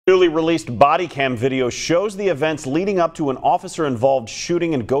Newly released Bodycam video shows the events leading up to an officer-involved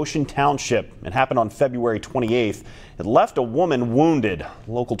shooting in Goshen Township. It happened on February 28th. It left a woman wounded.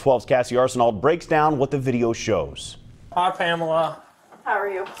 Local 12's Cassie Arsenault breaks down what the video shows. Hi, Pamela. How are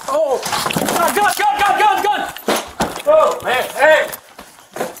you? Oh, gun! Oh, hey!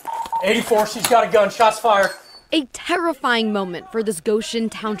 84, she's got a gun. Shots fired. A terrifying moment for this Goshen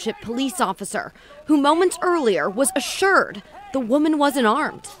Township police officer, who moments earlier was assured the woman wasn't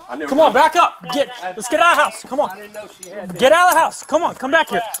armed. Come on, back up. Let's get out of the house. Come on. Get out of the house. Come on, come back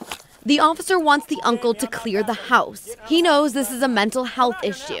here. The officer wants the uncle to clear the house. He knows this is a mental health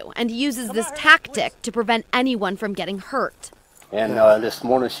issue and uses this tactic to prevent anyone from getting hurt. And this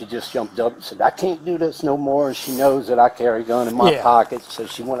morning she just jumped up and said, I can't do this no more. And she knows that I carry a gun in my pocket. So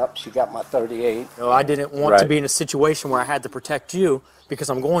she went up, she got my 38. No, I didn't want to be in a situation where I had to protect you because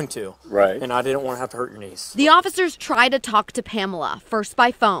I'm going to. Right. And I didn't want to have to hurt your niece. The officers try to talk to Pamela, first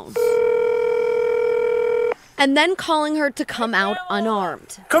by phone, and then calling her to come out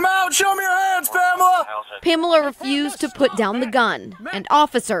unarmed. Come out, show me your hands, Pamela! Pamela refused to put down the gun, and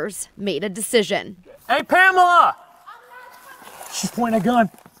officers made a decision. Hey, Pamela! She's pointing a gun.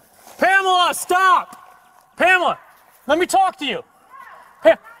 Pamela, stop! Pamela, let me talk to you.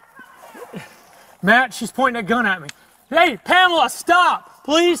 Matt, she's pointing a gun at me. Hey, Pamela, stop,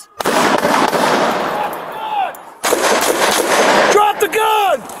 please. Drop the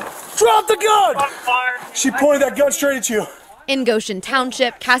gun! Drop the gun! She pointed that gun straight at you. In Goshen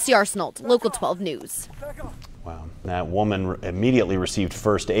Township, Cassie Arsenault, Local 12 News. Wow. That woman immediately received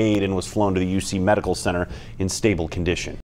first aid and was flown to the UC Medical Center in stable condition.